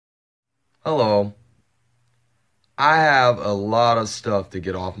Hello. I have a lot of stuff to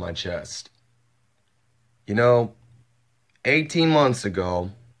get off my chest. You know, 18 months ago,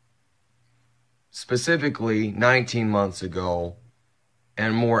 specifically 19 months ago,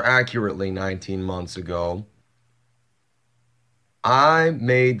 and more accurately 19 months ago, I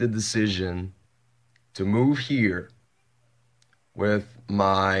made the decision to move here with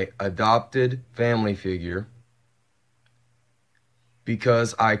my adopted family figure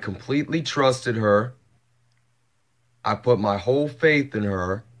because I completely trusted her. I put my whole faith in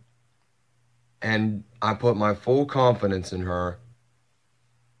her, and I put my full confidence in her,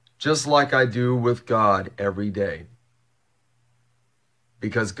 just like I do with God every day.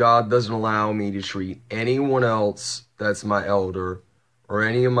 Because God doesn't allow me to treat anyone else that's my elder or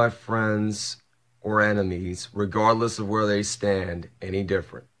any of my friends or enemies, regardless of where they stand, any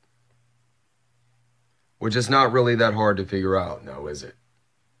different. Which is not really that hard to figure out, now is it?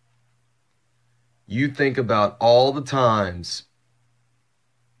 You think about all the times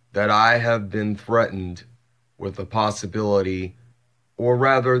that I have been threatened with the possibility, or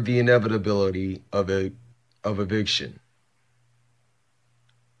rather the inevitability of eviction.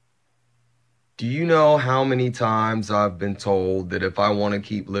 Do you know how many times I've been told that if I want to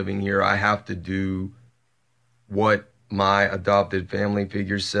keep living here, I have to do what my adopted family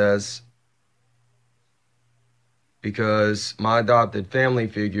figure says? Because my adopted family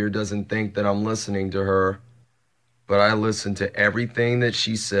figure doesn't think that I'm listening to her, but I listen to everything that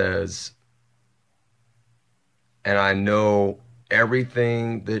she says, and I know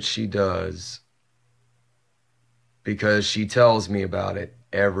everything that she does because she tells me about it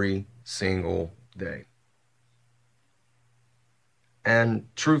every single day. And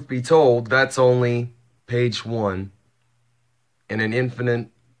truth be told, that's only page 1 in an infinite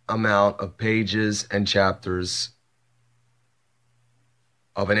amount of pages and chapters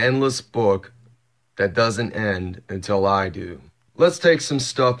of an endless book that doesn't end until I do. Let's take some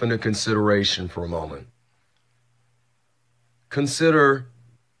stuff into consideration for a moment. Consider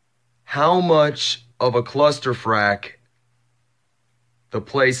how much of a clusterfuck the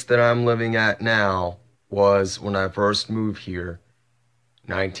place that I'm living at now was when I first moved here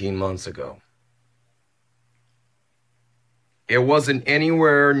 19 months ago. It wasn't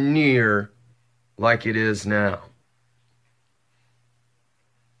anywhere near like it is now.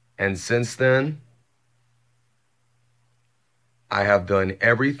 And since then, I have done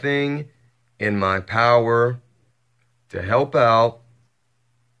everything in my power to help out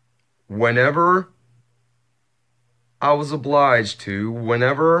whenever I was obliged to,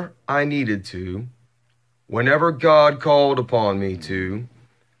 whenever I needed to, whenever God called upon me to,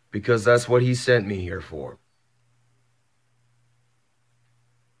 because that's what He sent me here for.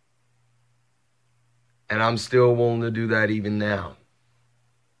 And I'm still willing to do that even now.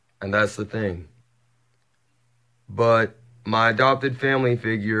 And that's the thing. But my adopted family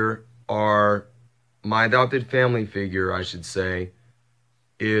figure, I should say,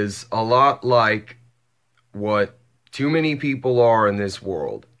 is a lot like what too many people are in this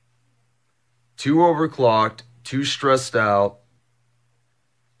world. Too overclocked, too stressed out,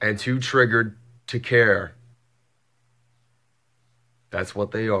 and too triggered to care. That's what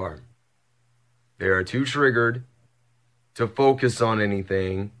they are. They are too triggered to focus on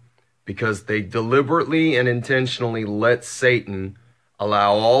anything because they deliberately and intentionally let Satan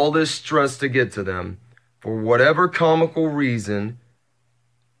allow all this stress to get to them for whatever comical reason,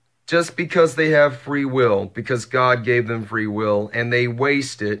 just because they have free will, because God gave them free will, and they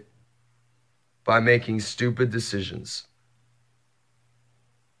waste it by making stupid decisions.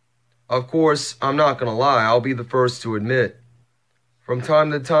 Of course, I'm not going to lie, I'll be the first to admit, from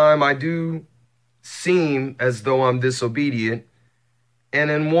time to time I do seem as though I'm disobedient, and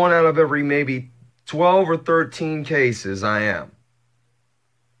in 1 out of every maybe 12 or 13 cases I am.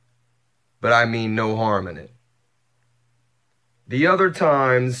 But I mean no harm in it. The other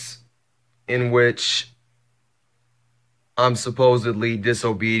times in which I'm supposedly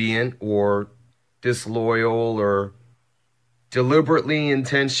disobedient or disloyal or deliberately,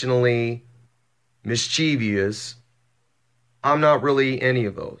 intentionally mischievous, I'm not really any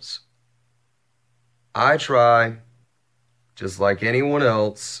of those. I try, just like anyone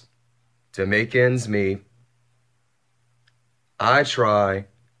else, to make ends meet. I try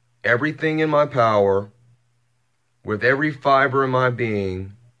everything in my power, with every fiber in my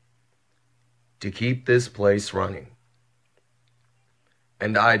being, to keep this place running.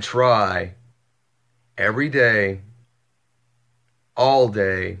 And I try every day, all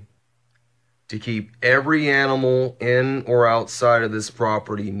day, to keep every animal in or outside of this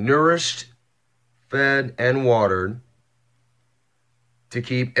property nourished, fed, and watered, to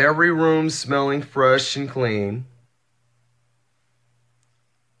keep every room smelling fresh and clean.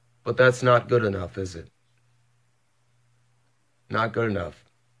 But that's not good enough, is it? Not good enough.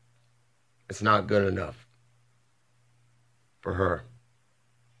 It's not good enough for her.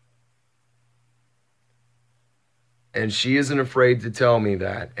 And she isn't afraid to tell me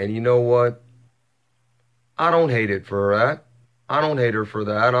that. And you know what? I don't hate it for that. I don't hate her for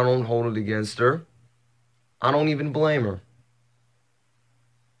that. I don't hold it against her. I don't even blame her.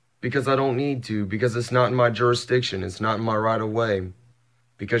 Because I don't need to. Because it's not in my jurisdiction. It's not in my right of way.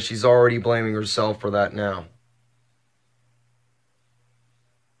 Because she's already blaming herself for that now.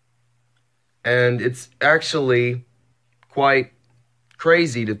 And it's actually quite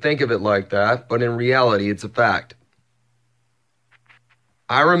crazy to think of it like that, but in reality, it's a fact.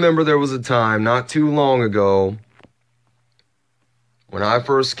 I remember there was a time not too long ago when I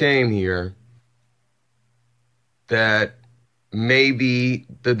first came here that maybe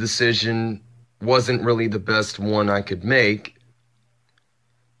the decision wasn't really the best one I could make.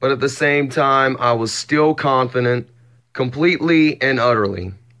 But at the same time, I was still confident, completely and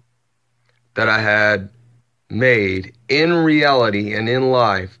utterly, that I had made, in reality and in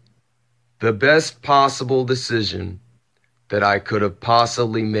life, the best possible decision that I could have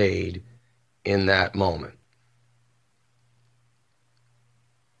possibly made in that moment.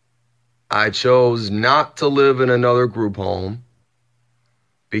 I chose not to live in another group home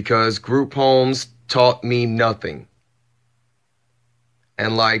because group homes taught me nothing.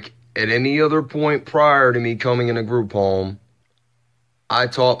 And like at any other point prior to me coming in a group home, I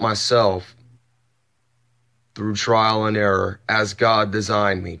taught myself through trial and error as God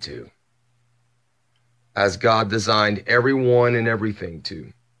designed me to. As God designed everyone and everything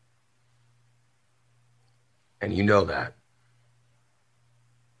to. And you know that.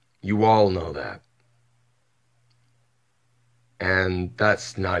 You all know that. And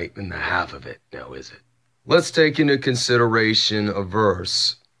that's not even the half of it now, is it? Let's take into consideration a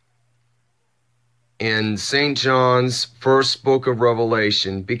verse in St. John's first book of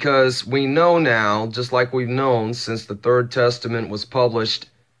Revelation, because we know now, just like we've known since the Third Testament was published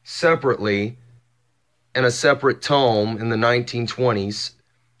separately in a separate tome in the 1920s,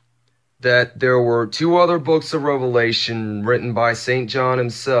 that there were two other books of Revelation written by St. John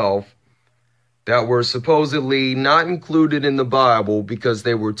himself that were supposedly not included in the Bible because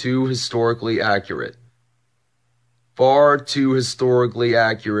they were too historically accurate. Far too historically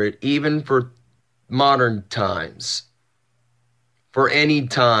accurate, even for modern times. For any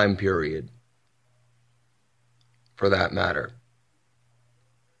time period, for that matter.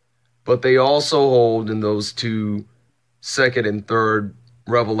 But they also hold in those two second and third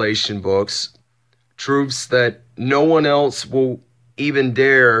Revelation books truths that no one else will even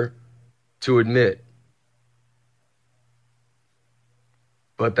dare to admit.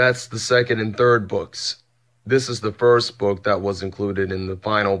 But that's the second and third books. This is the first book that was included in the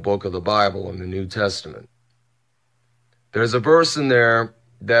final book of the Bible in the New Testament. There's a verse in there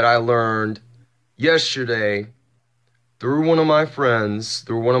that I learned yesterday through one of my friends,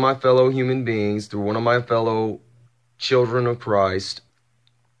 through one of my fellow human beings, through one of my fellow children of Christ,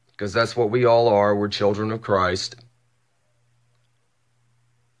 because that's what we all are, we're children of Christ.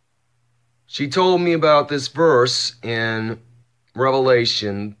 She told me about this verse in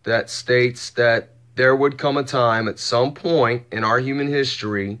Revelation that states that there would come a time at some point in our human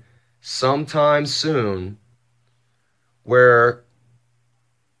history, sometime soon, where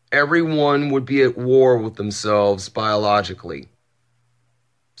everyone would be at war with themselves biologically.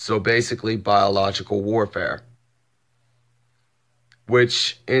 So basically biological warfare.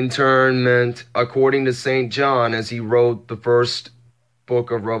 Which in turn meant, according to St. John, as he wrote the first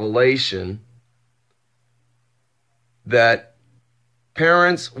book of Revelation, that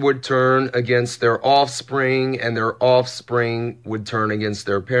parents would turn against their offspring, and their offspring would turn against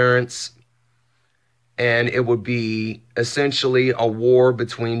their parents. And it would be essentially a war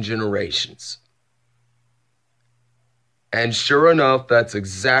between generations. And sure enough, that's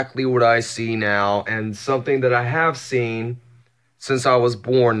exactly what I see now, and something that I have seen since I was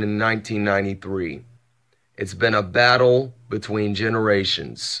born in 1993. It's been a battle between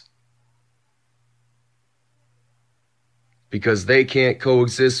generations. Because they can't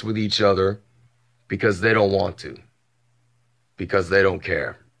coexist with each other because they don't want to. Because they don't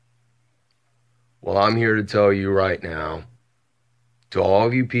care. Well, I'm here to tell you right now, to all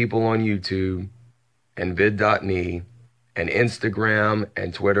of you people on YouTube and vid.me and Instagram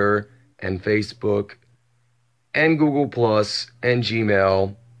and Twitter and Facebook and Google Plus and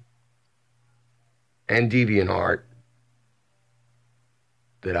Gmail and DeviantArt,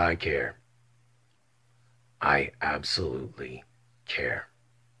 that I care. I absolutely care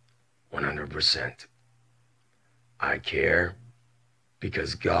 100%. I care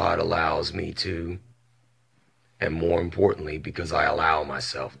because God allows me to, and more importantly, because I allow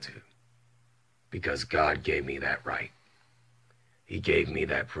myself to, because God gave me that right. He gave me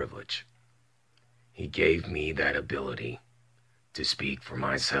that privilege. He gave me that ability to speak for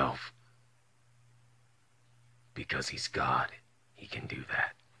myself. Because he's God, he can do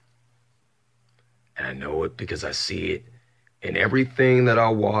that. And I know it because I see it in everything that I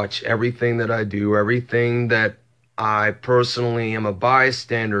watch, everything that I do, everything that I personally am a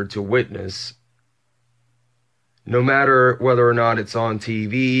bystander to witness, no matter whether or not it's on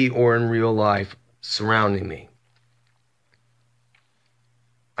TV or in real life surrounding me.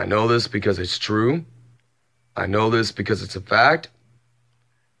 I know this because it's true. I know this because it's a fact.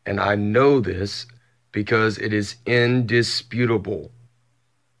 And I know this because it is indisputable.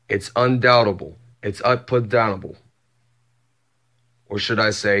 It's undoubtable. It's unputdownable. Or should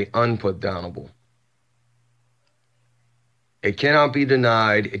I say unputdownable? It cannot be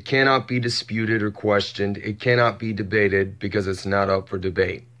denied. It cannot be disputed or questioned. It cannot be debated because it's not up for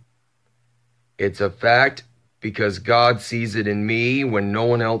debate. It's a fact because God sees it in me when no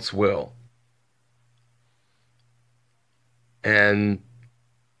one else will. And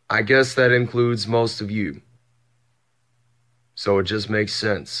I guess that includes most of you. So it just makes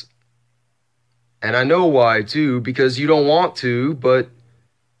sense. And I know why too, because you don't want to, but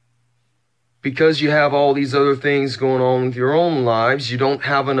because you have all these other things going on with your own lives, you don't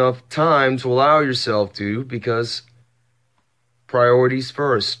have enough time to allow yourself to, because priorities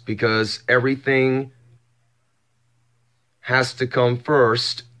first, because everything has to come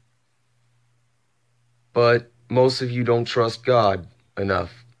first. But most of you don't trust God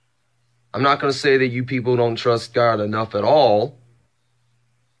enough. I'm not going to say that you people don't trust God enough at all.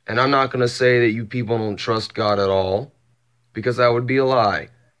 And I'm not going to say that you people don't trust God at all, because that would be a lie.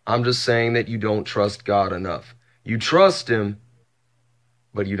 I'm just saying that you don't trust God enough. You trust him,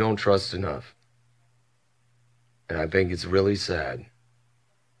 but you don't trust enough. And I think it's really sad.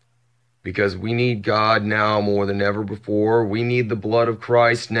 Because we need God now more than ever before. We need the blood of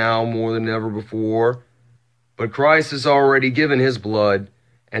Christ now more than ever before. But Christ has already given his blood,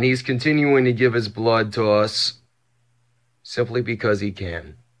 and he's continuing to give his blood to us simply because he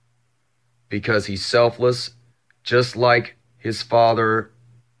can. Because he's selfless, just like his Father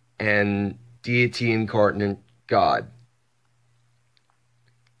and deity incarnate God.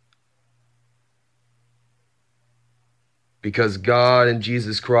 Because God and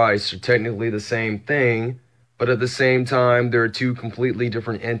Jesus Christ are technically the same thing, but at the same time, they're two completely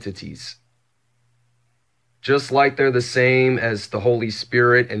different entities. Just like they're the same as the Holy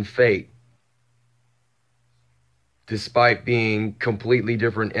Spirit and fate, despite being completely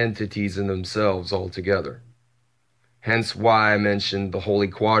different entities in themselves altogether. Hence why I mentioned the Holy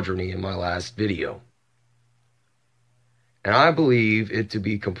Quadrinity in my last video. And I believe it to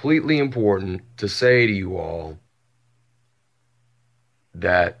be completely important to say to you all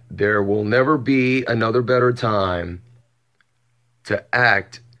that there will never be another better time to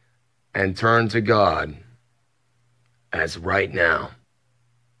act and turn to God as right now.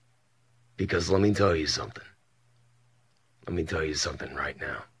 Because let me tell you something. Let me tell you something right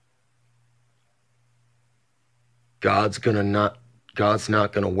now. God's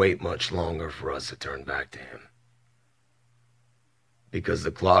not gonna wait much longer for us to turn back to him. Because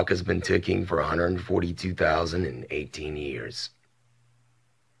the clock has been ticking for 142,018 years.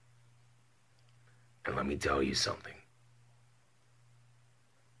 And let me tell you something.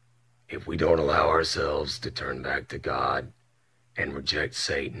 If we don't allow ourselves to turn back to God and reject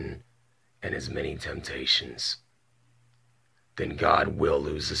Satan and his many temptations, then God will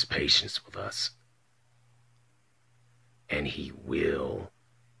lose his patience with us. And he will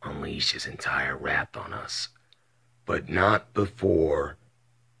unleash his entire wrath on us, but not before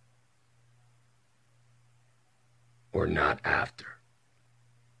or not after.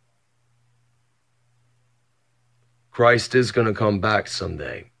 Christ is going to come back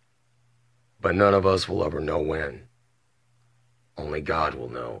someday, but none of us will ever know when. Only God will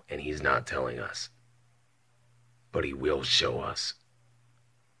know, and he's not telling us. But he will show us,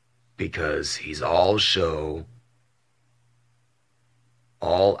 because he's all show,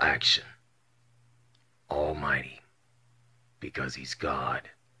 all action, almighty. Because he's God,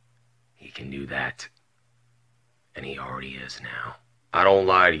 he can do that. And he already is now. I don't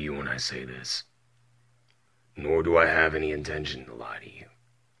lie to you when I say this. Nor do I have any intention to lie to you.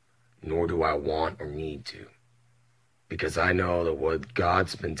 Nor do I want or need to. Because I know that what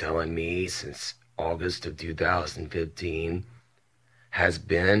God's been telling me since August of 2015 has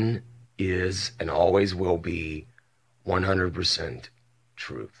been, is, and always will be 100%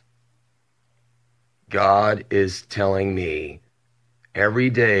 truth. God is telling me every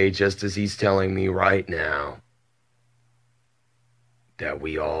day, just as he's telling me right now, that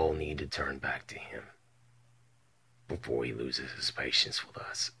we all need to turn back to him before he loses his patience with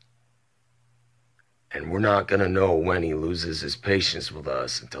us. And we're not going to know when he loses his patience with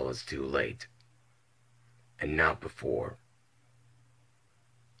us until it's too late, and not before.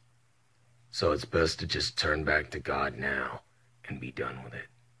 So it's best to just turn back to God now and be done with it,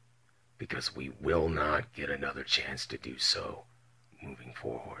 because we will not get another chance to do so moving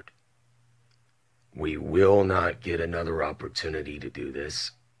forward. We will not get another opportunity to do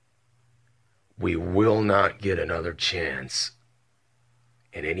this. We will not get another chance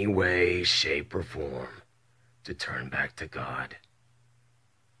in any way, shape, or form to turn back to God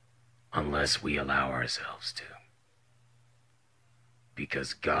unless we allow ourselves to.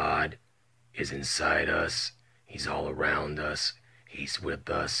 Because God is inside us, he's all around us, he's with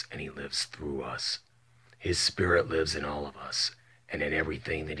us, and he lives through us. His spirit lives in all of us and in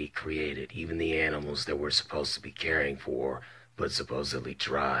everything that he created, even the animals that we're supposed to be caring for, but supposedly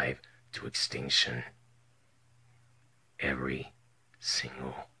drive to extinction every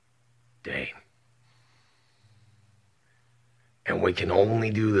single day. And we can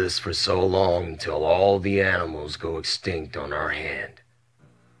only do this for so long until all the animals go extinct on our hand.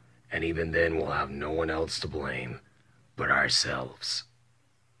 And even then we'll have no one else to blame but ourselves.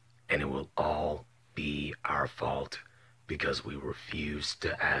 And it will all be our fault because we refuse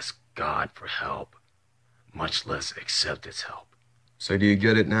to ask God for help, much less accept his help. So do you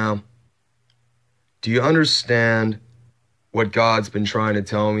get it now? Do you understand what God's been trying to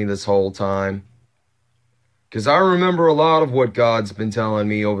tell me this whole time? Because I remember a lot of what God's been telling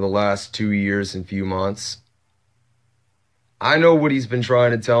me over the last 2 years and few months. I know what he's been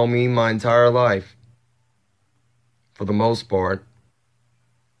trying to tell me my entire life, for the most part.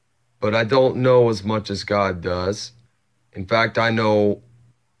 But I don't know as much as God does. In fact, I know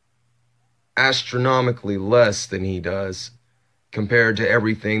astronomically less than he does compared to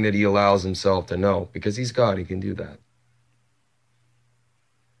everything that he allows himself to know, because he's God, he can do that.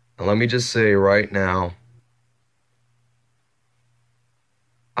 And let me just say right now,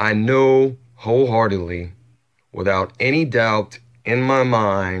 I know wholeheartedly, without any doubt in my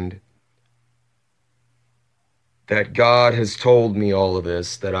mind, that God has told me all of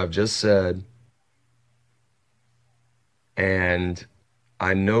this that I've just said. And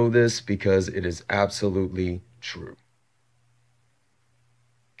I know this because it is absolutely true.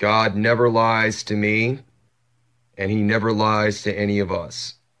 God never lies to me, and he never lies to any of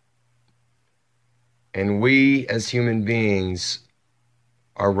us. And we as human beings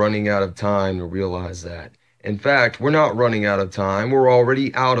are running out of time to realize that. In fact, we're not running out of time. We're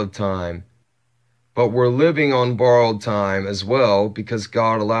already out of time. But we're living on borrowed time as well because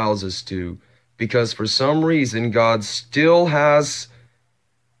God allows us to. Because for some reason, God still has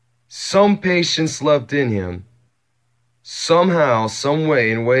some patience left in him. Somehow, some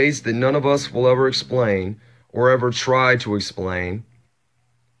way, in ways that none of us will ever explain or ever try to explain.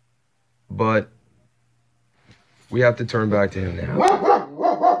 But we have to turn back to him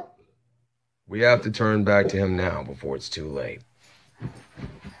now. We have to turn back to him now before it's too late.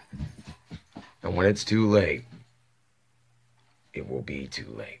 And when it's too late, it will be too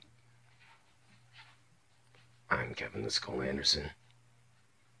late. I'm Kevin the Skull Anderson,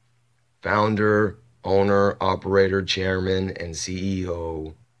 founder, owner, operator, chairman, and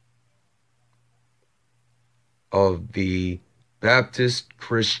CEO of the Baptist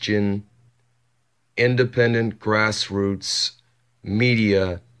Christian Independent Grassroots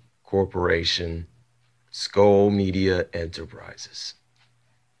Media Corporation, Skull Media Enterprises.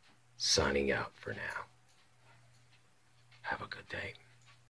 Signing out for now. Have a good day.